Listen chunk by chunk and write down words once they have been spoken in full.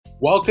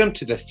Welcome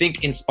to the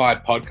Think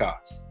Inspired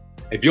podcast.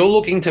 If you're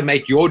looking to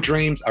make your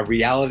dreams a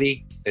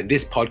reality, then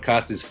this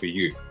podcast is for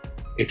you.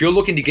 If you're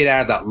looking to get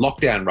out of that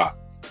lockdown rut,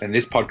 then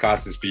this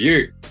podcast is for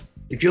you.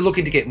 If you're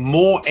looking to get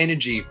more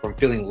energy from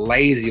feeling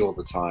lazy all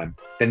the time,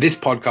 then this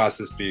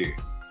podcast is for you.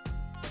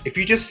 If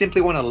you just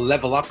simply want to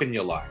level up in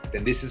your life,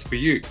 then this is for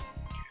you.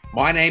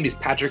 My name is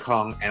Patrick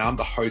Hong, and I'm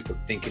the host of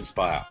Think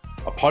Inspire,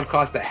 a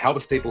podcast that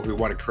helps people who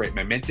want to create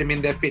momentum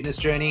in their fitness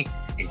journey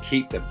and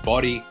keep the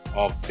body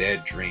of their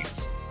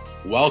dreams.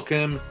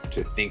 Welcome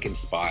to Think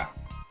Inspire.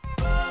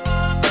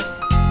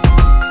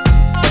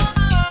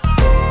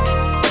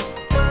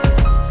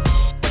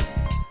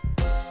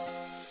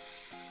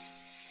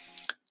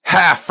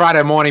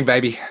 Friday morning,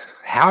 baby.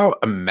 How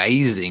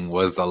amazing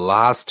was the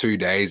last 2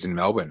 days in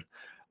Melbourne?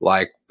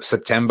 Like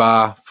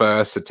September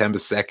 1st, September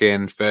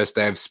 2nd, first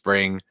day of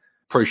spring.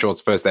 Pretty sure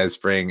it's first day of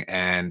spring,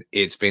 and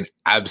it's been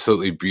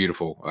absolutely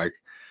beautiful. Like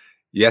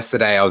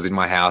yesterday I was in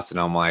my house and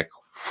I'm like,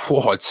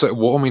 whoa, it's so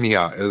warm in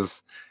here. It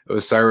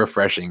was so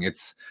refreshing.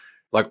 It's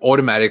like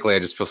automatically I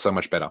just feel so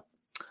much better.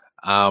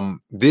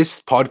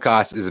 This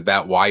podcast is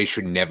about why you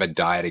should never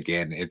diet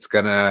again. It's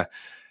gonna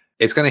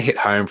hit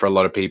home for a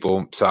lot of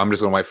people. So I'm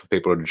just gonna wait for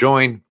people to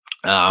join.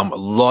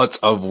 Lots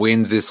of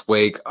wins this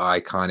week.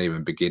 I can't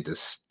even begin to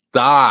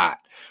start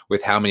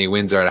with how many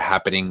wins are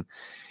happening.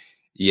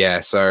 Yeah,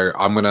 so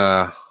I'm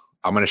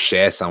gonna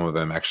share some of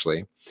them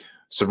actually.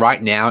 So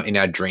right now in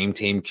our Dream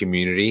Team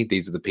community,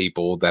 these are the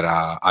people that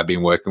I've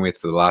been working with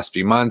for the last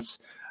few months.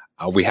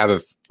 We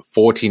have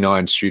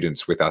 49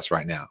 students with us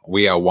right now.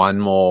 We are one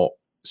more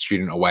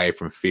student away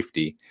from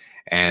 50,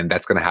 and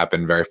that's going to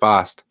happen very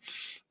fast.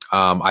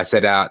 I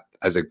set out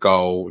as a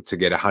goal to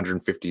get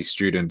 150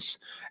 students,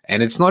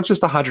 and it's not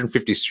just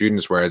 150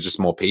 students where it's just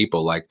more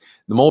people. Like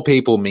the more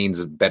people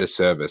means better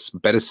service.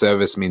 Better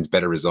service means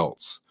better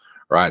results.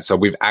 Right. So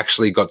we've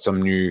actually got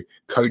some new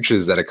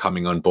coaches that are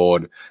coming on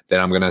board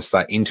that I'm going to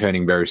start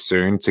interning very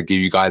soon to give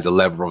you guys a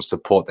level of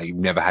support that you've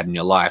never had in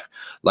your life.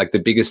 Like the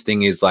biggest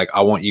thing is like,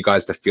 I want you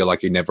guys to feel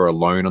like you're never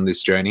alone on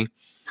this journey.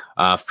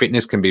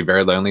 Fitness can be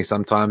very lonely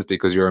sometimes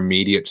because your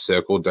immediate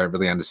circle don't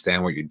really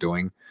understand what you're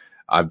doing.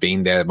 I've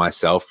been there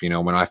myself. You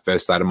know, when I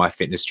first started my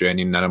fitness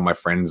journey, none of my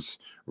friends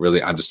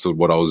really understood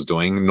what I was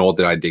doing, nor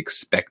did I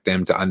expect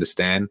them to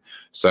understand.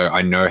 So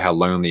I know how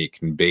lonely it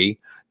can be.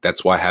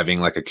 That's why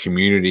having like a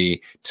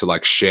community to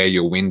like share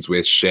your wins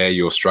with, share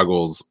your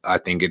struggles, I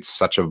think it's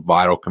such a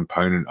vital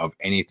component of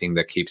anything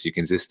that keeps you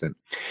consistent.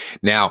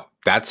 Now,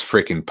 that's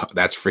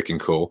freaking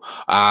cool.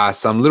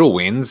 Some little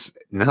wins,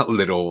 not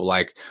little,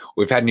 like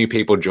we've had new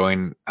people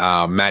join.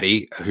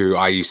 Maddie, who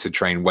I used to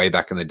train way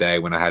back in the day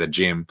when I had a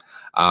gym.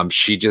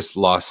 She just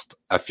lost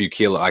a few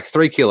kilos, like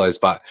 3 kilos,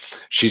 but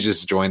she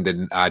just joined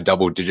the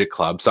double digit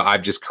club. So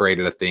I've just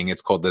created a thing.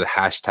 It's called the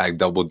hashtag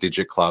double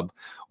digit club,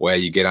 where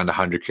you get under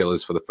 100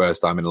 kilos for the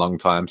first time in a long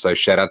time. So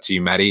shout out to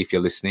you, Maddie, if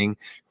you're listening.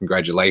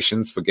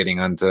 Congratulations for getting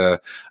under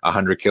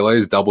 100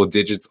 kilos. Double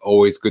digits,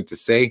 always good to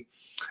see.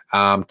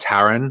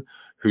 Taryn,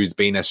 who's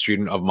been a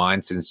student of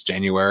mine since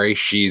January,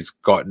 she's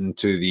gotten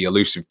to the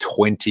elusive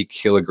 20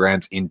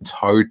 kilograms in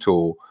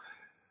total.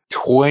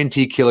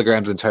 20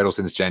 kilograms in total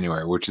since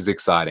January, which is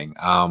exciting.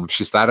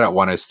 She started at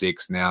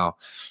 106, now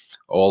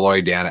all the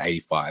way down to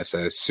 85.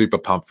 So super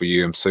pumped for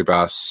you. I'm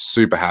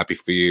super happy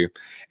for you.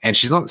 And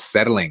she's not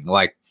settling.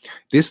 Like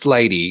this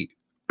lady,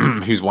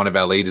 who's one of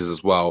our leaders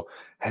as well,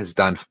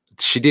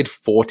 she did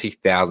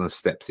 40,000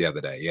 steps the other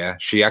day. Yeah.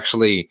 She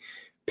actually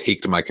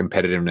piqued my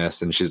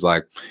competitiveness and she's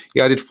like,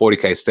 yeah, I did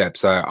 40K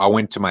steps. So I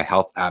went to my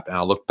health app and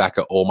I looked back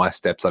at all my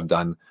steps I've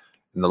done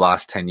in the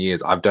last 10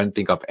 years. I don't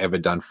think I've ever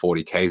done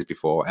 40Ks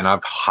before. And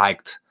I've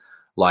hiked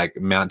like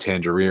Mount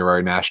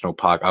Tangerino National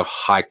Park. I've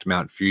hiked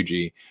Mount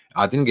Fuji.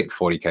 I didn't get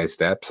 40K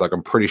steps. Like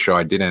I'm pretty sure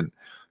I didn't.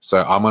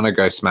 So I'm going to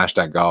go smash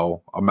that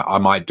goal. I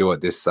might do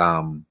it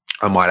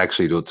I might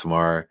actually do it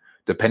tomorrow.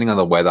 Depending on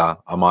the weather,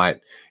 I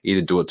might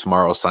either do it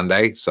tomorrow or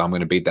Sunday. So I'm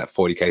going to beat that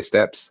 40K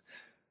steps.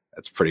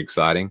 That's pretty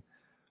exciting.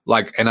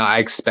 Like, and I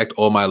expect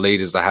all my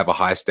leaders to have a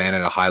high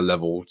standard, a high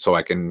level, so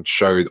I can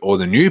show all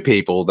the new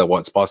people that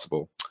what's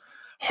possible.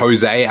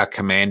 Jose, our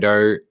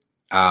commando,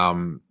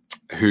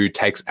 who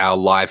takes our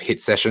live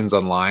hit sessions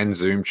online,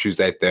 Zoom,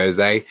 Tuesday,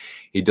 Thursday.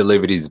 He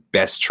delivered his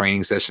best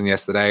training session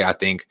yesterday. I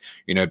think,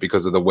 you know,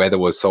 because of the weather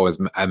was so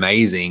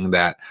amazing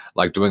that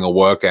like doing a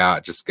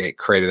workout just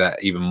created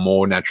that even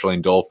more natural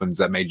endorphins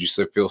that made you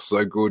feel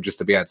so good just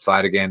to be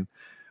outside again,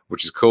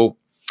 which is cool.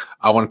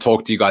 I want to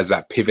talk to you guys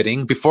about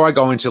pivoting. Before I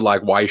go into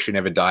like why you should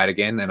never diet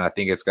again, and I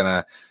think it's going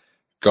to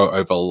go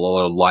over a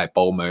lot of light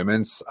bulb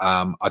moments.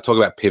 I talk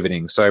about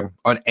pivoting. So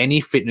on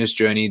any fitness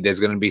journey, there's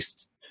going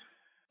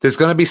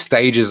to be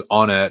stages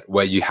on it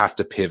where you have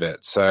to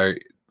pivot. So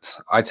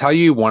I tell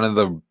you, one of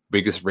the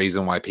biggest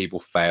reason why people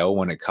fail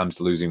when it comes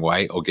to losing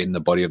weight or getting the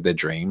body of their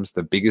dreams,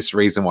 the biggest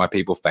reason why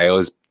people fail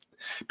is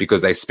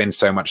because they spend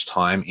so much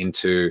time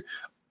into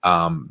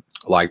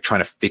like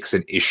trying to fix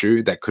an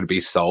issue that could be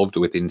solved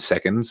within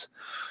seconds.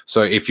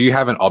 So if you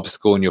have an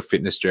obstacle in your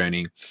fitness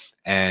journey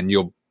and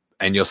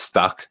you're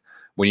stuck,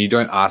 when you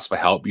don't ask for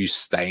help, you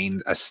stay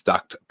in a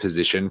stuck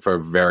position for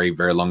a very,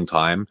 very long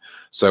time.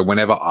 So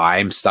whenever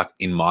I'm stuck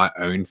in my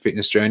own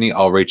fitness journey,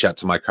 I'll reach out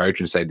to my coach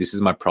and say, this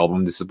is my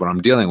problem. This is what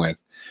I'm dealing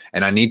with.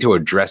 And I need to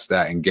address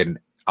that and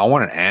I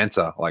want an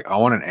answer. Like, I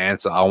want an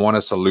answer. I want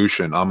a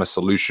solution. I'm a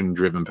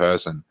solution-driven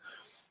person.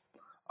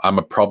 I'm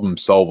a problem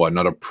solver,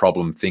 not a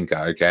problem thinker,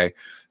 okay?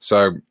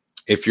 So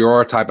if you're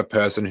a type of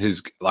person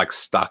who's like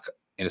stuck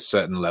in a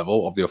certain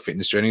level of your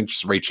fitness journey,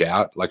 just reach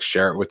out, like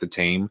share it with the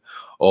team,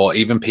 or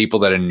even people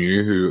that are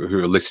new who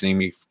are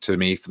listening to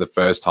me for the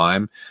first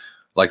time,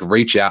 like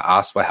reach out,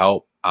 ask for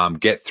help,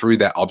 get through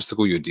that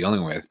obstacle you're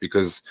dealing with.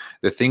 Because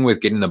the thing with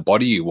getting the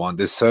body you want,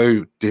 there's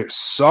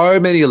so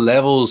many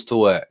levels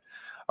to it.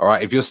 All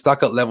right, if you're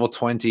stuck at level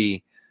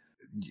 20,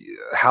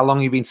 how long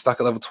have you been stuck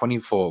at level 20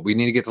 for? We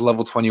need to get to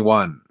level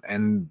 21.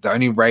 And the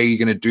only way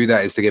you're going to do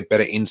that is to get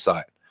better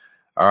insight.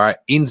 All right,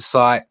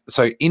 insight.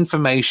 So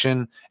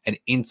information and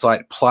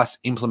insight plus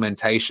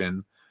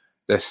implementation,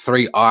 the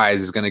 3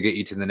 I's is going to get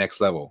you to the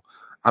next level.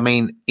 I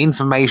mean,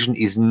 information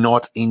is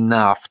not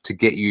enough to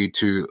get you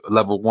to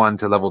level 1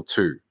 to level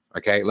 2.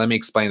 Okay, let me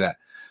explain that.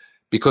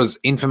 Because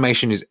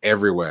information is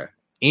everywhere.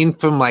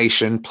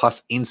 Information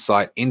plus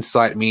insight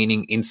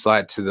meaning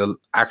insight to the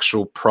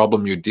actual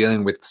problem you're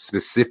dealing with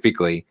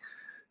specifically,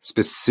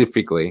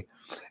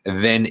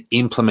 and then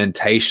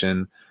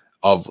implementation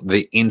of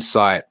the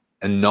insight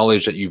and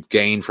knowledge that you've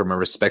gained from a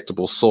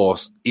respectable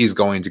source is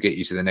going to get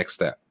you to the next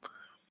step.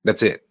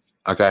 That's it.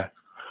 Okay,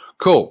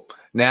 cool.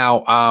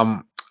 Now,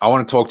 I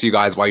want to talk to you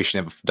guys why you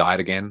should never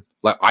diet again.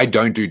 Like, I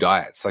don't do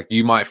diets. Like,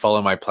 you might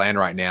follow my plan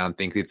right now and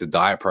think it's a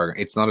diet program.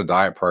 It's not a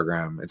diet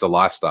program. It's a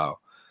lifestyle.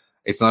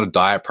 It's not a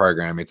diet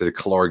program. It's a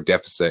caloric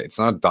deficit. It's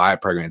not a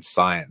diet program. It's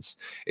science.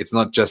 It's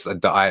not just a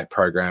diet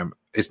program.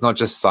 It's not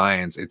just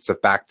science. It's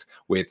backed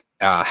with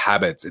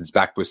habits. It's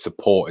backed with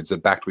support. It's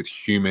backed with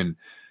human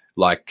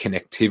like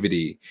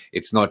connectivity.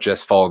 It's not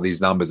just follow these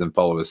numbers and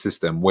follow the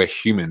system. We're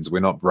humans. We're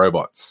not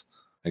robots.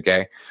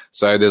 Okay.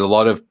 So there's a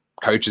lot of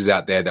coaches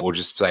out there that will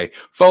just say,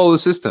 follow the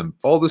system,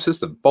 follow the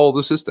system, follow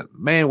the system.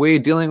 Man, we're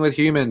dealing with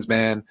humans,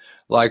 man.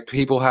 Like,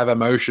 people have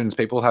emotions.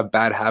 People have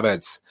bad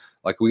habits.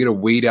 Like, we got to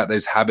weed out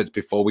those habits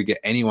before we get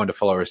anyone to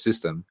follow a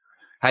system.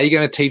 How are you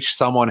going to teach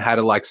someone how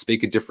to like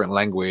speak a different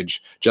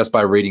language just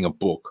by reading a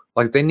book?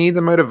 Like, they need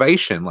the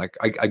motivation. Like,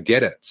 I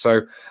get it.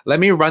 So let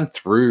me run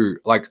through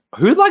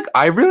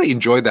I really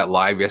enjoyed that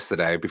live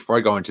yesterday. Before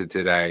I go into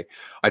today,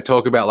 I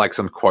talk about like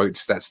some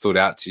quotes that stood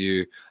out to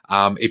you.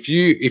 If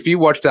you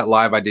watched that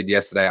live I did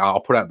yesterday,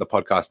 I'll put out the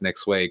podcast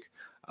next week.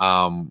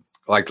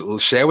 Like,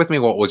 share with me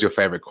what was your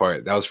favorite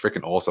quote. That was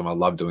freaking awesome. I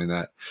love doing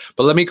that.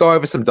 But let me go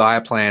over some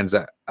diet plans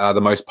that are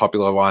the most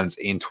popular ones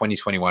in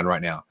 2021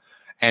 right now.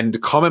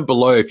 And comment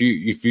below if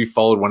you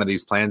followed one of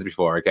these plans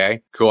before,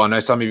 okay? Cool. I know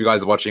some of you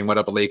guys are watching. What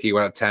up, Aliki?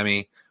 What up,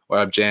 Tammy? What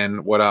up,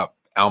 Jen? What up,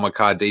 Alma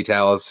Car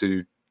Detailers,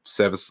 who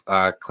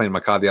cleaned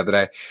my car the other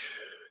day?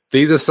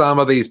 These are some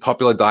of these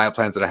popular diet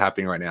plans that are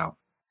happening right now.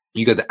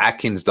 You got the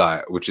Atkins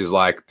diet, which is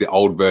like the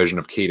old version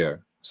of keto.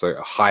 So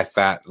high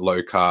fat,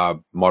 low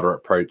carb,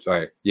 moderate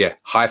protein.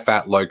 High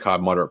fat, low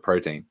carb, moderate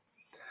protein.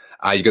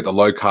 You got the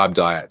low carb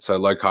diet. So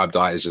low carb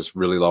diet is just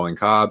really low in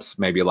carbs.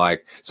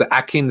 So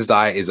Atkins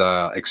diet is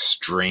a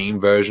extreme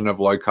version of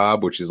low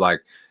carb, which is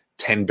like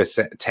 10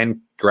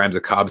 grams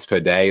of carbs per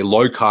day.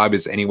 Low carb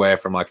is anywhere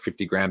from like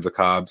 50 grams of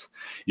carbs.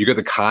 You got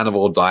the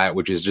carnivore diet,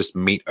 which is just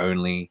meat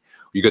only.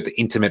 You got the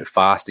intermittent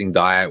fasting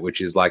diet, which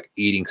is like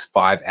eating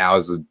 5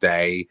 hours a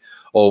day.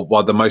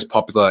 Or the most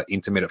popular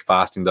intermittent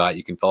fasting diet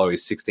you can follow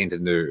is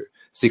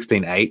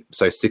 16-8.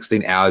 So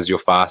 16 hours you're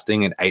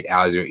fasting and 8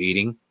 hours you're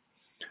eating.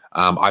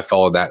 I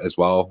followed that as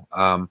well.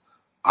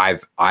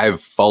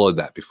 I've followed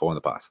that before in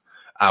the past.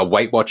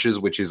 Weight Watchers,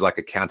 which is like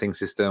a counting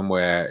system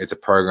where it's a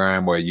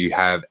program where you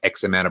have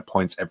X amount of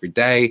points every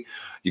day.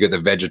 You got the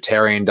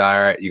vegetarian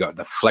diet, you got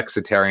the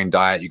flexitarian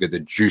diet, you got the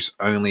juice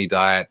only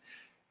diet.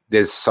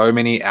 There's so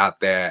many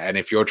out there. And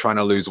if you're trying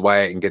to lose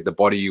weight and get the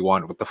body you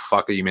want, what the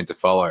fuck are you meant to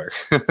follow?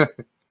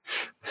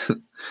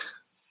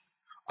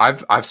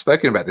 I've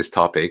spoken about this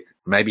topic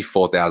maybe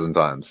 4,000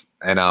 times.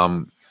 And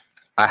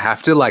I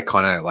have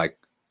to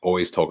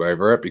always talk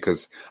over it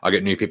because I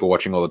get new people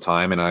watching all the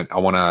time. And I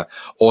want to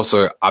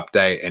also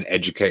update and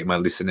educate my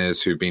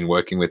listeners who've been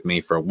working with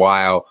me for a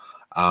while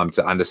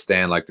to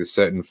understand like there's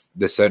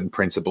certain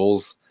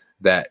principles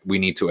that we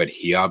need to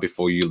adhere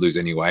before you lose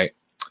any weight.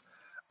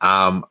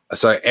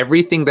 So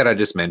everything that I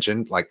just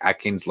mentioned, like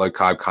Atkins, low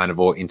carb,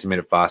 carnivore,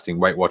 intermittent fasting,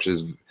 Weight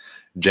Watchers,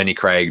 Jenny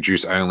Craig,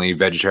 juice only,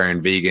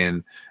 vegetarian,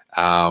 vegan,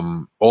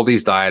 all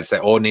these diets, they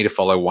all need to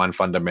follow one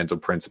fundamental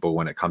principle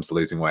when it comes to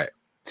losing weight.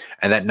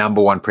 And that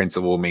number one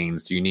principle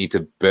means you need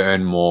to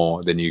burn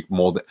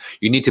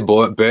you need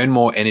to burn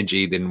more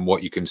energy than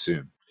what you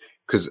consume,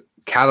 because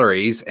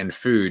calories and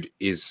food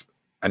is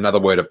another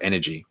word of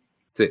energy.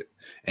 That's it.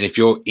 And if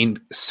you're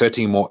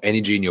inserting more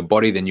energy in your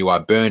body than you are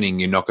burning,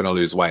 you're not going to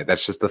lose weight.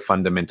 That's just the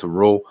fundamental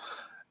rule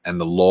and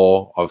the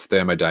law of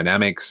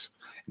thermodynamics.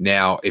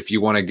 Now, if you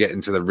want to get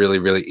into the really,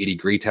 really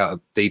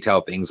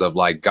detailed things of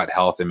like gut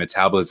health and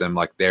metabolism,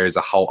 like there is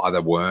a whole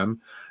other worm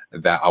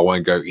that I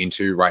won't go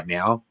into right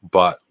now,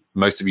 but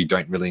most of you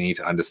don't really need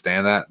to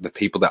understand that. The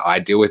people that I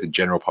deal with, the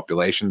general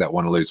population that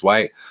want to lose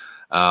weight,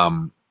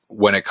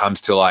 when it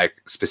comes to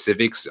like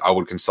specifics, I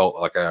would consult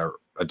like a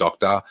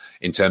doctor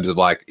in terms of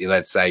like,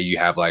 let's say you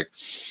have like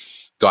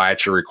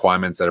dietary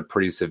requirements that are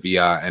pretty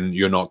severe and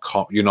you're not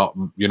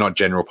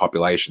general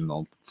population.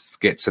 I'll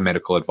get some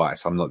medical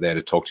advice. I'm not there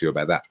to talk to you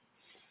about that,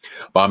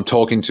 but I'm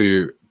talking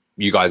to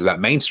you guys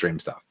about mainstream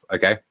stuff.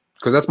 Okay.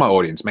 Because that's my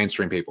audience,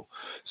 mainstream people.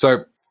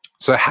 So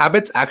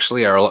habits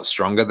actually are a lot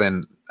stronger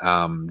than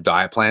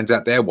diet plans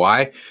out there.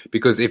 Why?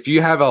 Because if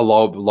you have a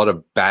lot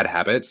of bad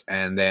habits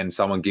and then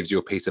someone gives you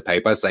a piece of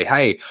paper, say,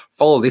 hey,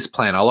 follow this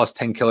plan. I lost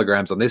 10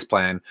 kilograms on this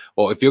plan.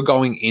 Well, if you're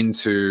going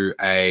into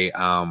a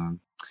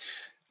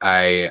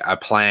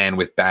plan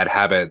with bad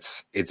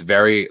habits, it's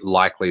very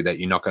likely that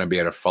you're not going to be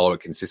able to follow it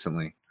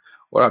consistently.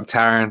 What up,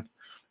 Taryn?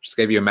 Just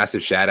gave you a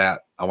massive shout out.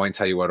 I won't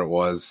tell you what it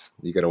was.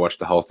 You got to watch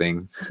the whole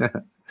thing.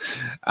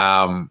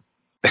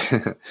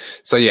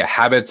 So yeah,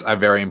 habits are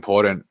very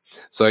important.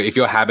 So if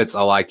your habits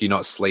are like you're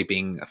not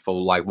sleeping for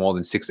like more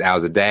than 6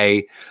 hours a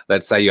day,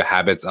 let's say your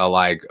habits are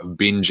like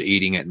binge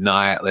eating at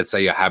night. Let's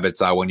say your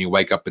habits are when you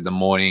wake up in the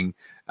morning,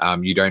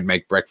 you don't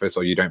make breakfast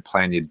or you don't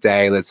plan your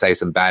day. Let's say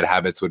some bad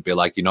habits would be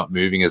like you're not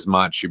moving as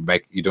much.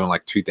 You're doing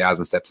like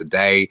 2,000 steps a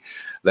day.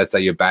 Let's say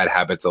your bad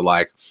habits are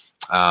like,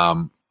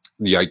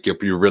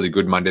 you're really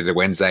good Monday to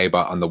Wednesday,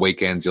 but on the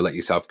weekends, you'll let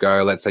yourself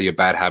go. Let's say your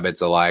bad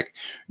habits are like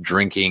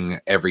drinking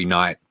every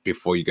night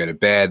before you go to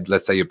bed.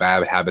 Let's say your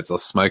bad habits are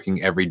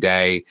smoking every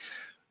day.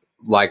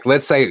 Like,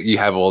 let's say you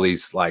have all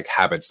these like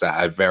habits that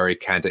are very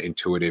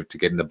counterintuitive to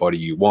get in the body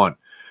you want.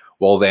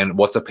 Well, then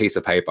what's a piece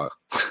of paper?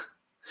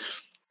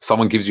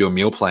 Someone gives you a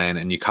meal plan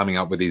and you're coming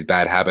up with these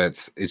bad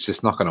habits. It's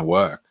just not going to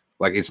work.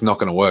 Like, it's not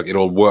going to work.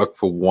 It'll work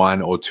for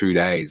 1 or 2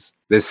 days.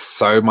 There's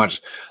so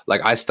much,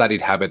 like I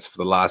studied habits for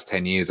the last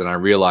 10 years and I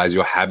realized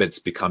your habits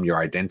become your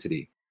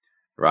identity,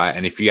 right?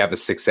 And if you have a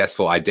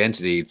successful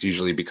identity, it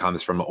usually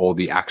becomes from all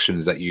the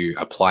actions that you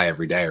apply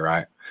every day,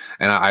 right?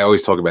 And I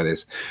always talk about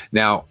this.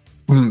 Now,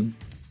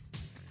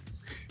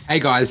 hey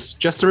guys,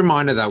 just a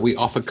reminder that we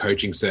offer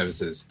coaching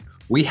services.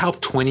 We help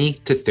 20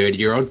 to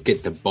 30-year-olds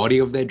get the body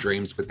of their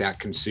dreams without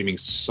consuming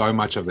so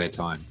much of their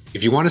time.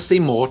 If you want to see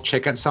more,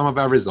 check out some of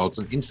our results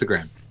on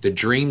Instagram,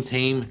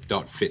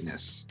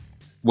 thedreamteam.fitness.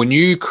 When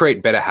you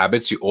create better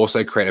habits, you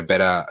also create a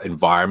better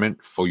environment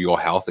for your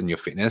health and your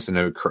fitness,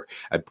 and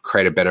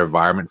create a better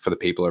environment for the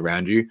people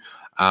around you.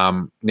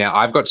 Now,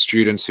 I've got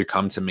students who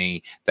come to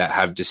me that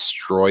have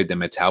destroyed their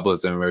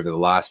metabolism over the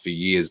last few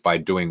years by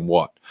doing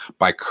what?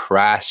 By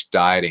crash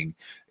dieting.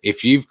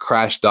 If you've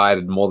crash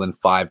dieted more than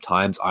 5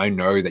 times, I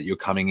know that you're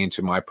coming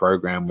into my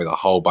program with a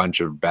whole bunch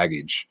of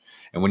baggage.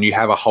 And when you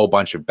have a whole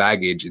bunch of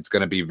baggage, it's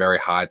going to be very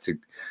hard to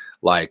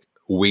like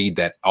weed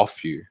that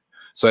off you.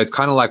 So it's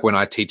kind of like when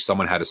I teach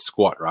someone how to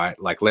squat, right?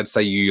 Like, let's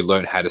say you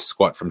learned how to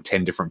squat from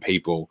 10 different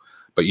people,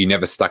 but you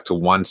never stuck to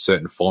one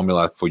certain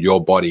formula for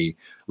your body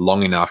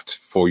long enough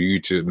for you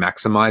to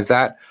maximize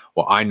that.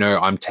 Well, I know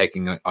I'm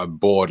taking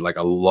aboard like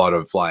a lot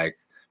of like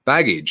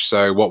baggage.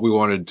 So what we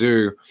want to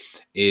do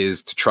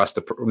is to trust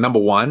number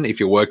one, if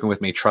you're working with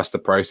me, trust the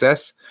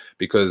process,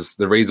 because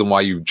the reason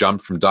why you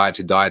jump from diet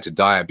to diet to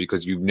diet,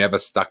 because you've never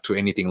stuck to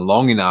anything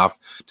long enough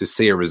to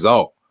see a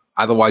result.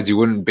 Otherwise you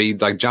wouldn't be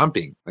like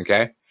jumping.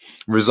 Okay.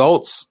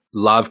 Results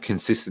love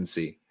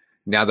consistency.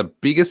 Now, the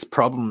biggest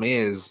problem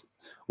is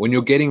when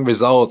you're getting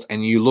results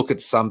and you look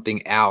at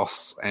something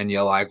else and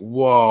you're like,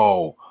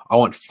 whoa, I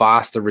want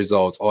faster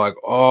results, or like,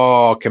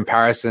 oh,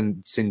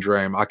 comparison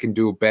syndrome, I can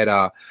do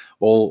better.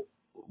 Well,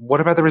 what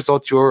about the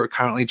results you're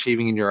currently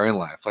achieving in your own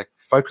life? Like,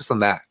 focus on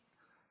that.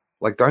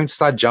 Like, don't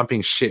start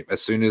jumping ship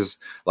as soon as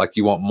like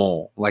you want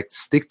more. Like,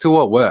 stick to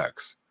what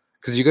works,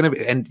 because you're gonna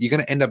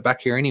end up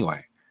back here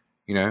anyway,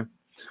 you know.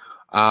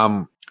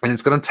 And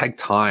it's gonna take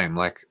time.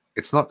 Like,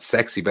 it's not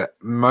sexy, but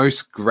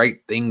most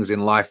great things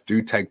in life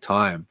do take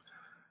time.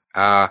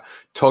 I'll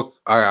talk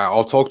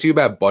to you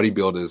about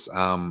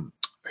bodybuilders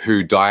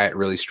who diet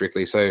really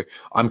strictly. So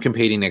I'm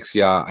competing next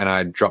year, and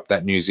I dropped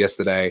that news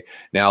yesterday.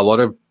 Now, a lot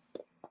of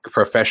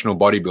professional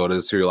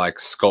bodybuilders who like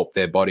sculpt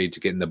their body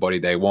to get in the body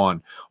they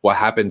want, what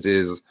happens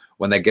is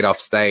when they get off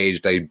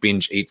stage, they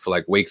binge eat for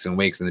like weeks and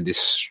weeks, and they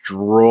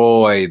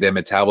destroy their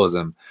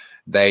metabolism.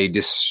 They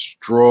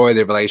destroy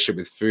their relationship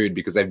with food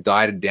because they've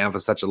dieted down for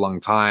such a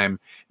long time.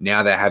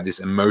 Now they have this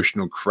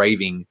emotional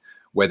craving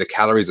where the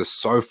calories are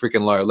so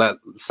freaking low. Let's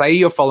say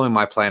you're following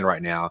my plan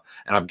right now,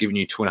 and I've given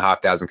you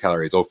 2,500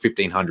 calories or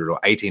 1,500 or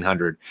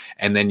 1,800,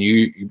 and then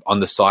you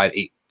on the side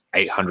eat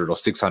 800 or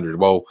 600.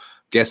 Well,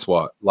 guess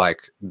what?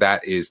 Like,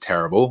 that is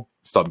terrible.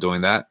 Stop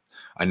doing that.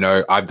 I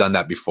know I've done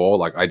that before.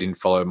 Like, I didn't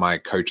follow my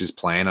coach's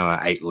plan and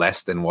I ate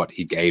less than what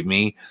he gave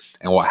me.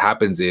 And what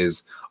happens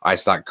is I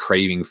start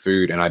craving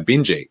food and I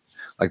binge eat.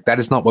 Like, that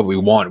is not what we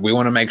want. We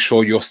want to make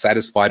sure you're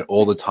satisfied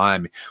all the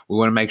time. We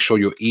want to make sure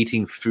you're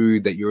eating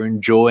food that you're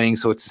enjoying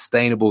so it's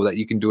sustainable, that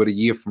you can do it a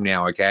year from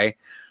now, okay?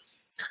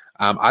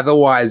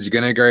 Otherwise, you're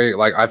going to go,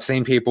 like, I've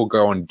seen people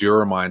go on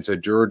Duramind. So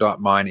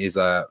Duramind is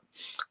a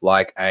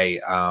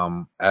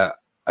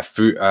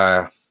food,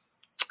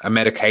 a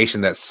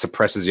medication that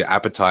suppresses your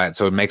appetite,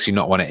 so it makes you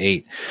not want to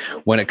eat.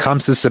 When it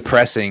comes to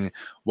suppressing,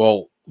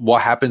 well,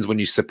 what happens when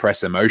you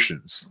suppress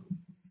emotions?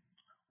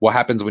 What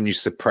happens when you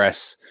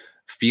suppress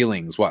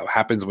feelings? What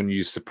happens when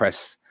you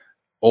suppress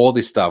all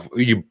this stuff?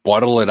 You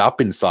bottle it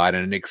up inside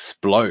and it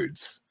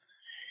explodes.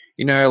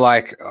 You know,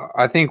 like,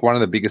 I think one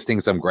of the biggest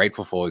things I'm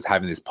grateful for is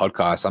having this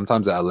podcast.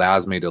 Sometimes it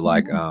allows me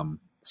to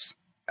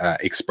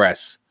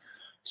express.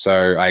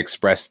 So I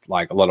expressed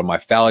like a lot of my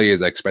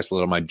failures. I expressed a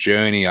lot of my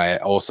journey. I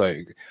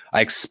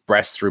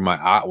expressed through my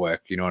artwork.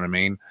 You know what I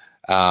mean?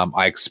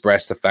 I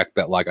expressed the fact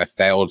that like I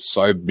failed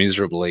so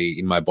miserably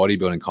in my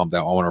bodybuilding comp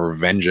that I want to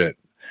revenge it.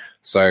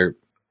 So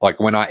like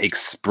when I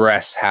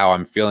express how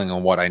I'm feeling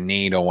and what I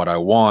need or what I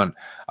want,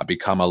 I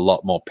become a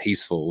lot more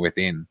peaceful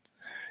within.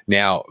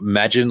 Now,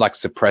 imagine like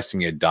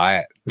suppressing your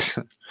diet.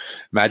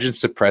 Imagine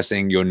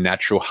suppressing your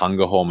natural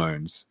hunger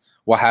hormones.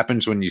 What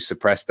happens when you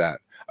suppress that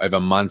over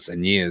months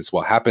and years?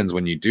 What happens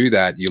when you do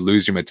that? You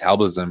lose your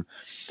metabolism.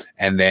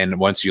 And then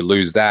once you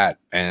lose that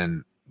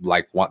and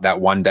like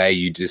that one day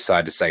you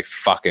decide to say,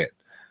 fuck it.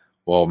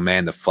 Well,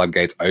 man, the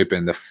floodgates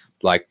open.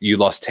 Like you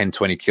lost 10,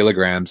 20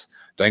 kilograms.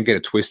 Don't get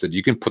it twisted.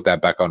 You can put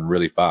that back on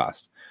really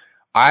fast.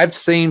 I've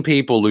seen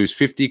people lose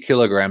 50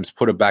 kilograms,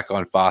 put it back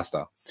on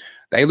faster.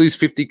 They lose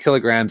 50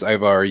 kilograms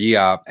over a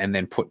year and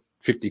then put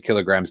 50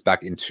 kilograms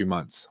back in 2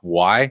 months.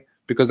 Why?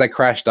 Because they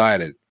crash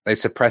dieted. They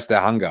suppressed their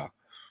hunger.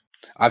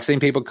 I've seen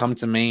people come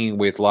to me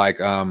with like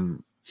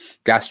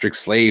gastric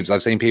sleeves.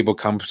 I've seen people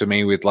come to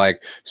me with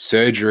like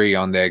surgery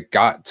on their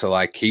gut to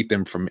like keep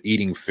them from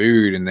eating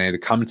food. And they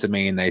come to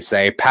me and they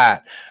say,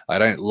 Pat, I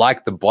don't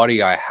like the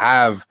body I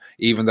have,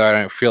 even though I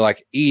don't feel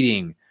like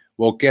eating.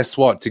 Well, guess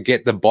what? To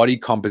get the body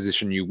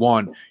composition you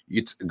want,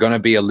 it's going to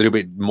be a little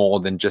bit more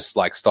than just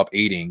like stop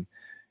eating.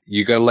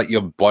 You got to let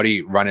your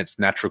body run its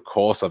natural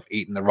course of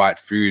eating the right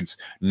foods,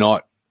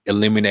 not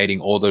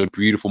eliminating all the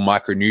beautiful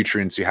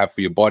micronutrients you have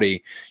for your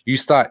body. You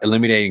start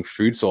eliminating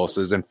food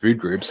sources and food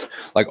groups.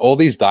 Like all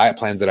these diet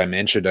plans that I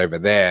mentioned over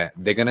there,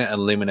 they're going to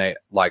eliminate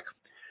like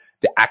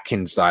the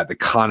Atkins diet, the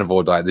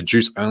carnivore diet, the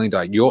juice only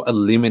diet. You're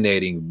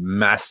eliminating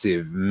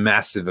massive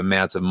amounts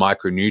of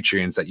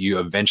micronutrients that you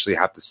eventually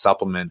have to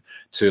supplement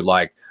to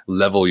like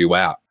level you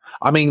out.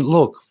 I mean,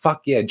 look,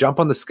 fuck yeah, jump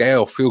on the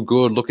scale, feel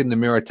good, look in the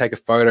mirror, take a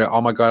photo. Oh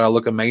my God, I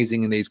look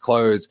amazing in these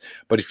clothes.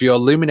 But if you're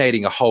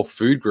eliminating a whole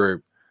food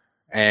group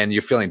and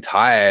you're feeling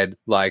tired,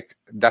 like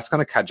that's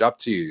going to catch up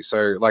to you.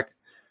 So like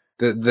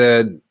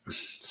the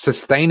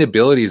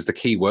sustainability is the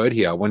key word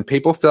here. When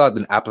people fill out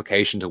an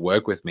application to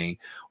work with me,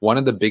 one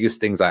of the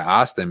biggest things I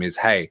ask them is,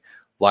 hey,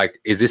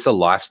 like, is this a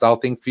lifestyle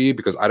thing for you?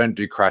 Because I don't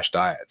do crash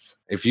diets.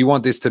 If you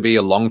want this to be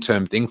a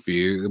long-term thing for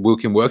you, we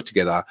can work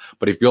together.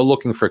 But if you're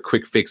looking for a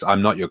quick fix,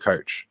 I'm not your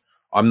coach.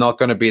 I'm not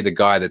going to be the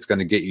guy that's going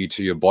to get you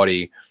to your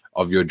body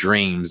of your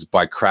dreams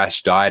by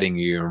crash dieting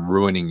you and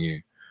ruining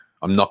you.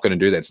 I'm not going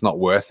to do that. It's not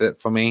worth it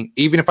for me.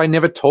 Even if I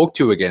never talk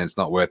to you again, it's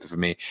not worth it for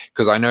me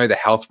because I know the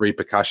health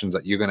repercussions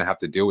that you're going to have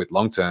to deal with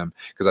long-term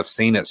because I've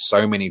seen it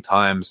so many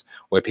times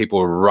where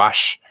people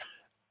rush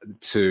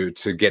to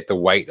get the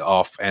weight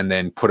off and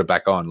then put it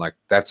back on. Like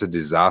that's a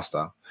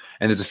disaster.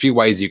 And there's a few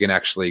ways you can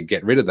actually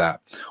get rid of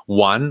that.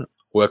 1,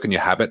 work on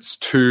your habits.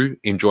 2,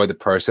 enjoy the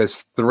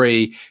process.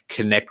 3,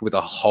 connect with a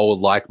whole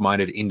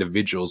like-minded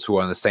individuals who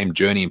are on the same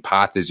journey and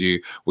path as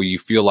you, where you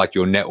feel like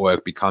your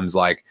network becomes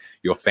like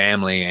your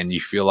family and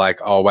you feel like,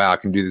 oh wow, I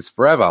can do this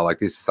forever. Like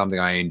this is something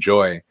I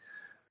enjoy.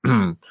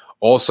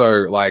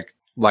 Also like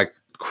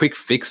quick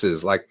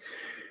fixes. Like,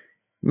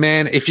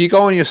 man, if you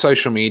go on your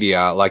social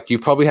media, like you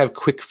probably have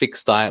quick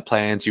fix diet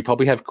plans. You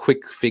probably have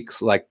quick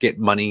fix, like get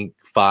money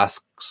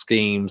fast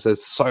schemes.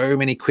 There's so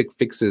many quick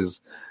fixes.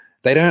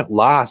 They don't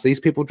last. These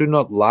people do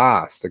not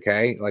last.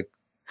 Okay. Like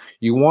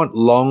you want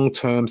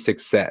long-term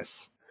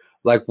success.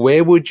 Like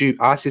where would you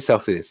ask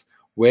yourself this?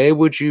 Where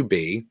would you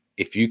be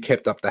if you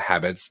kept up the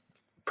habits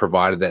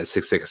provided that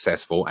it's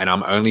successful? And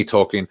I'm only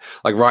talking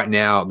like right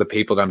now, the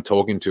people that I'm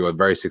talking to are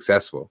very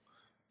successful.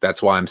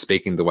 That's why I'm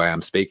speaking the way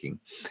I'm speaking.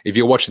 If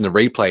you're watching the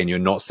replay and you're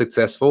not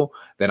successful,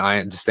 then I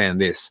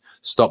understand this.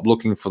 Stop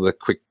looking for the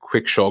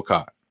quick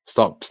shortcut.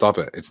 Stop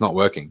it. It's not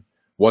working.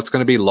 What's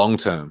going to be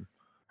long-term?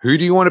 Who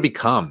do you want to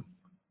become?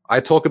 I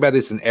talk about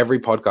this in every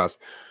podcast.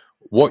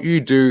 What you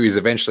do is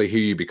eventually who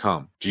you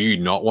become. Do you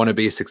not want to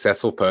be a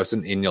successful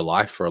person in your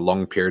life for a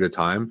long period of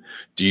time?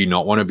 Do you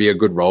not want to be a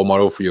good role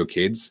model for your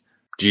kids?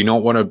 Do you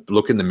not want to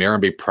look in the mirror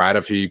and be proud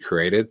of who you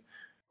created?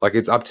 Like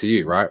it's up to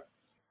you, right?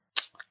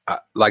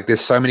 Like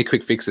there's so many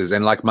quick fixes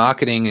and like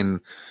marketing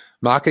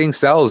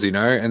sells, you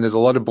know, and there's a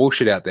lot of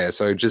bullshit out there.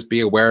 So just be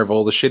aware of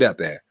all the shit out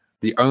there.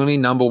 The only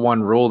number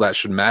one rule that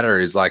should matter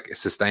is like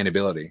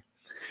sustainability.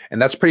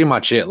 And that's pretty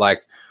much it.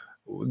 Like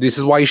this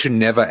is why you should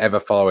never, ever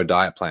follow a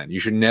diet plan. You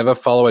should never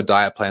follow a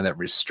diet plan that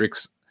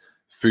restricts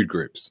food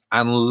groups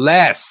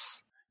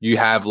unless you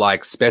have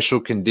like special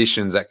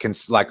conditions that can,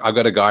 like I've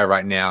got a guy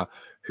right now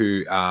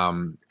who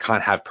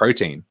can't have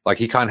protein. Like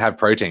he can't have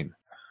protein.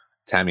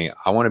 Tammy,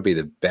 I want to be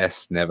the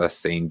best never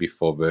seen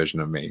before version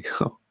of me.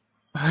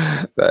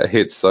 That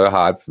hit so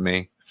hard for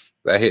me.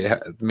 That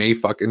hit me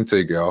fucking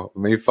too, girl.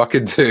 Me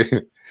fucking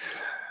too.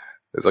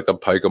 It's like a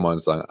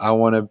Pokemon song. I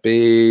want to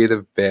be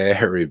the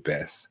very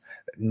best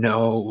that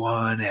no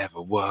one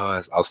ever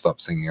was. I'll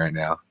stop singing right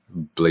now.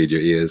 Bleed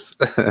your ears.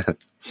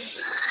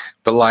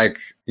 But like,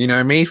 you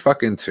know, me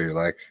fucking too.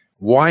 Like,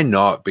 why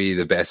not be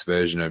the best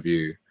version of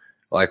you?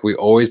 Like, we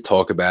always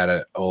talk about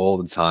it all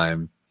the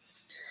time.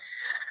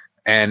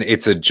 And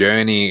it's a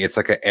journey. It's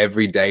like an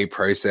everyday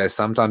process.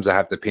 Sometimes I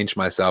have to pinch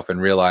myself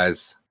and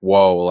realize,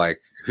 whoa, like,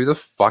 who the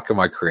fuck am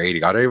I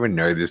creating? I don't even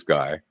know this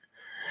guy.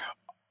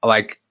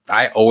 Like,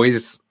 I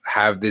always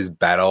have this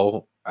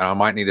battle, and I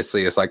might need to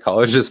see a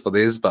psychologist for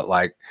this, but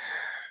like,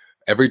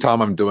 every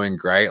time I'm doing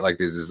great, like,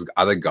 there's this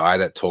other guy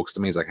that talks to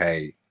me. He's like,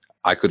 hey,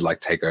 I could like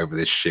take over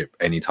this ship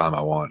anytime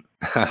I want.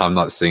 I'm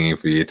not singing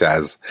for you,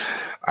 Taz.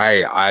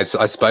 I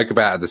spoke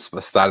about at the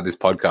start of this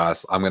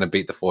podcast, I'm going to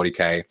beat the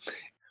 40K.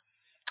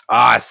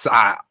 I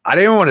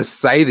didn't even want to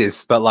say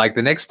this, but like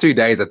the next 2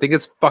 days, I think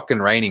it's fucking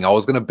raining. I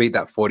was going to beat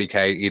that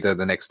 40K either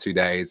the next 2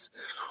 days.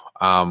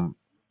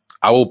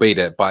 I will beat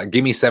it, but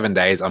give me 7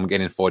 days. I'm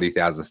getting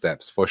 40,000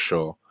 steps for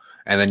sure.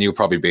 And then you'll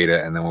probably beat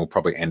it. And then we'll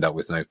probably end up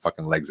with no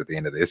fucking legs at the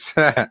end of this.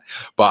 But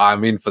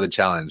I'm in for the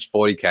challenge.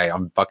 40K.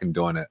 I'm fucking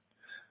doing it.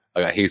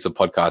 I got heaps of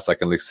podcasts I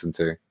can listen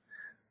to.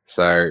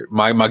 So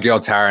my girl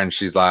Taryn,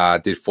 she's like, I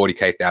did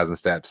 40,000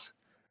 steps.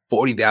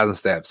 40,000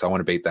 steps. I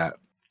want to beat that.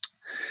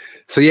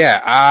 So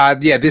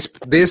this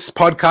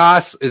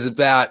podcast is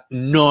about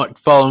not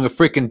following a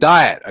freaking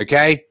diet,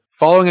 okay?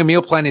 Following a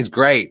meal plan is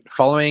great.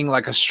 Following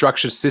like a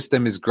structured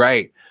system is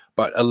great.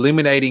 But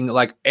eliminating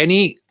like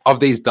any of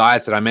these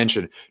diets that I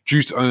mentioned,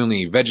 juice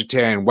only,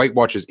 vegetarian, Weight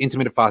Watchers,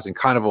 intermittent fasting,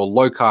 carnivore,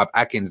 low carb,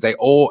 Atkins, they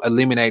all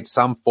eliminate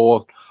some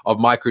form of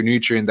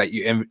micronutrient that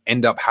you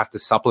end up have to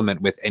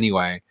supplement with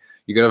anyway.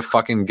 You got to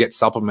fucking get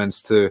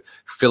supplements to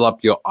fill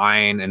up your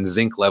iron and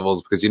zinc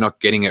levels because you're not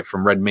getting it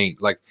from red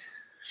meat. Like,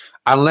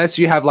 unless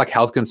you have like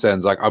health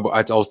concerns, like I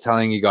was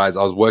telling you guys,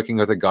 I was working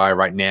with a guy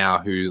right now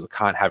who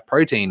can't have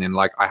protein, and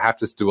like I have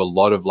to do a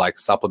lot of like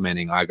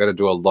supplementing. I got to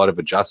do a lot of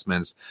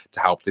adjustments to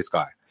help this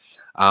guy.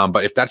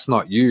 But if that's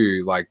not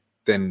you, like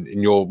then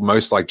in your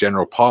most like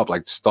general pop,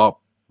 like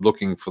stop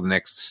looking for the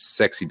next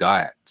sexy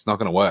diet. It's not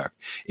going to work.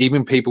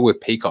 Even people with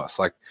PCOS,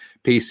 like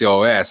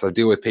PCOS, I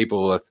deal with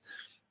people with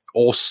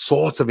all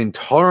sorts of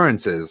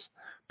intolerances,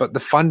 but the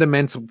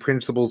fundamental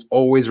principles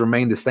always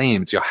remain the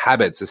same. It's your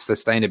habits, it's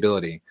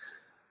sustainability.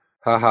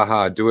 Ha ha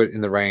ha, do it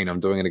in the rain.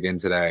 I'm doing it again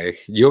today.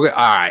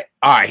 All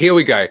right, here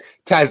we go.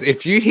 Taz,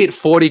 if you hit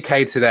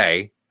 40K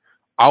today,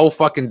 I'll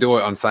fucking do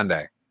it on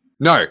Sunday.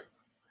 No,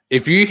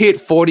 if you hit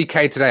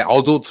 40K today,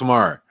 I'll do it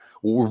tomorrow.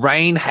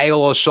 Rain, hail,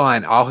 or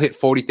shine, I'll hit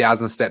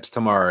 40,000 steps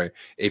tomorrow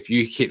if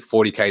you hit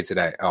 40K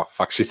today. Oh,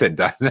 fuck, she said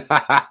done.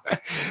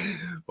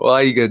 Why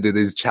are you going to do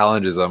these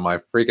challenges on my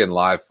freaking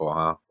live for,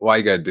 huh? Why are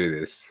you going to do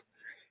this?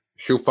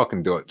 She'll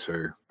fucking do it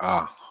too.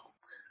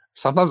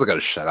 Sometimes I got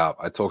to shut up.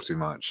 I talk too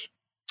much.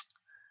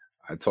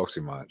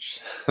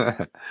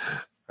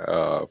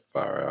 Oh,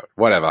 far out.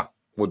 Whatever.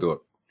 We'll do it.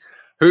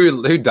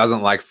 Who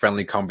doesn't like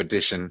friendly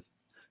competition,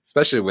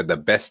 especially with the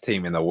best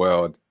team in the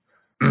world?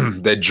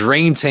 The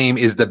dream team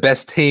is the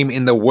best team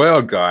in the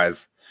world,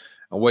 guys.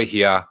 And we're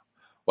here.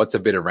 What's a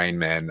bit of rain,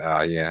 man?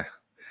 Yeah.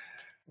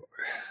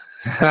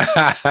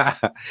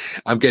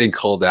 I'm getting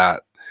called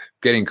out.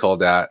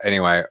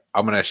 Anyway,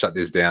 I'm going to shut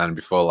this down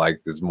before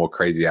like there's more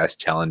crazy ass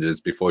challenges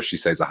before she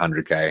says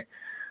 100K.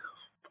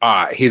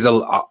 All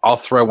right, I'll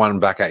throw one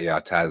back at you,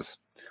 Taz.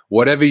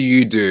 Whatever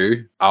you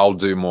do, I'll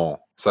do more.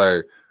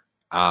 So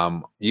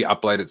you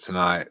upload it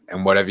tonight,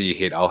 and whatever you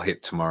hit, I'll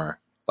hit tomorrow.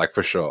 Like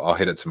for sure, I'll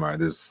hit it tomorrow.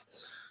 There's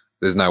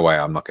no way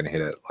I'm not going to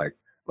hit it. Like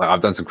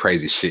I've done some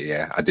crazy shit,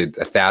 yeah. I did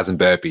 1,000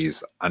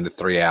 burpees under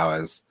 3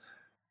 hours.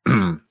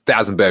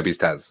 1,000 burpees,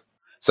 Taz.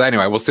 So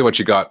anyway, we'll see what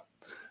you got.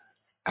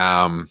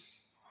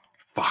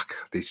 Fuck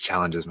these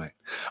challenges, mate.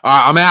 All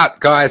right, I'm out,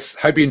 guys.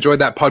 Hope you enjoyed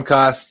that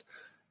podcast.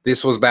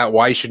 This was about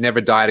why you should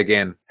never diet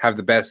again. Have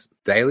the best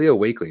daily or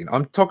weekly.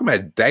 I'm talking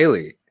about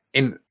daily.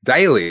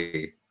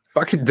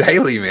 Fucking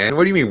daily, man.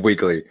 What do you mean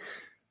weekly?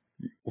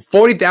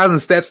 40,000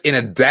 steps in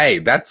a day.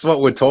 That's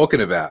what we're talking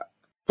about.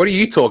 What are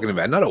you talking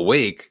about? Not a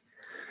week.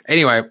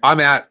 Anyway, I'm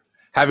out.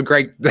 Have a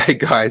great day,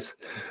 guys.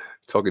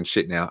 Talking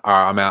shit now. All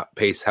right, I'm out.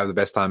 Peace. Have the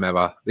best time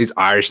ever. These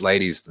Irish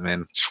ladies,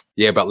 man.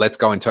 Yeah, but let's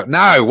go into it.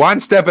 No, one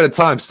step at a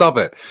time. Stop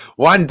it.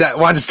 One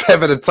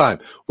step at a time.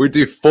 We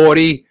do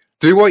 40.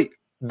 Do what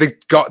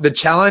the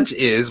challenge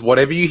is.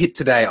 Whatever you hit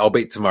today, I'll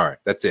beat tomorrow.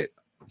 That's it.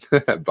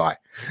 Bye.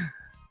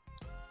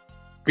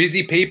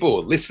 Busy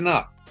people, listen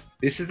up.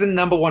 This is the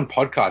 #1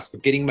 podcast for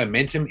getting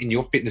momentum in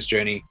your fitness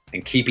journey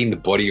and keeping the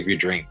body of your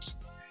dreams.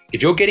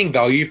 If you're getting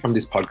value from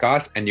this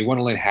podcast and you want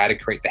to learn how to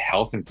create the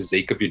health and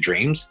physique of your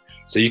dreams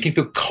so you can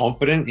feel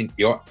confident in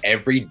your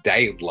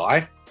everyday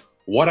life,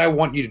 what I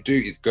want you to do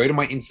is go to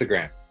my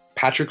Instagram,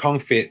 Patrick Hong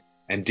Fit,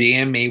 and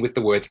DM me with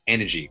the words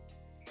energy.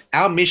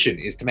 Our mission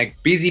is to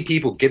make busy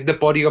people get the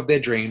body of their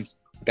dreams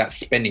without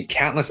spending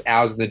countless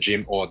hours in the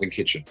gym or the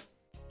kitchen.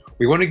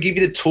 We want to give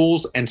you the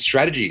tools and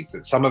strategies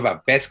that some of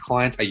our best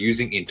clients are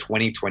using in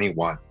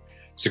 2021.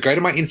 So go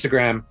to my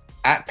Instagram,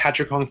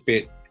 @Patrick Hong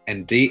Fit,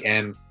 and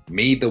DM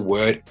me the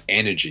word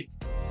energy.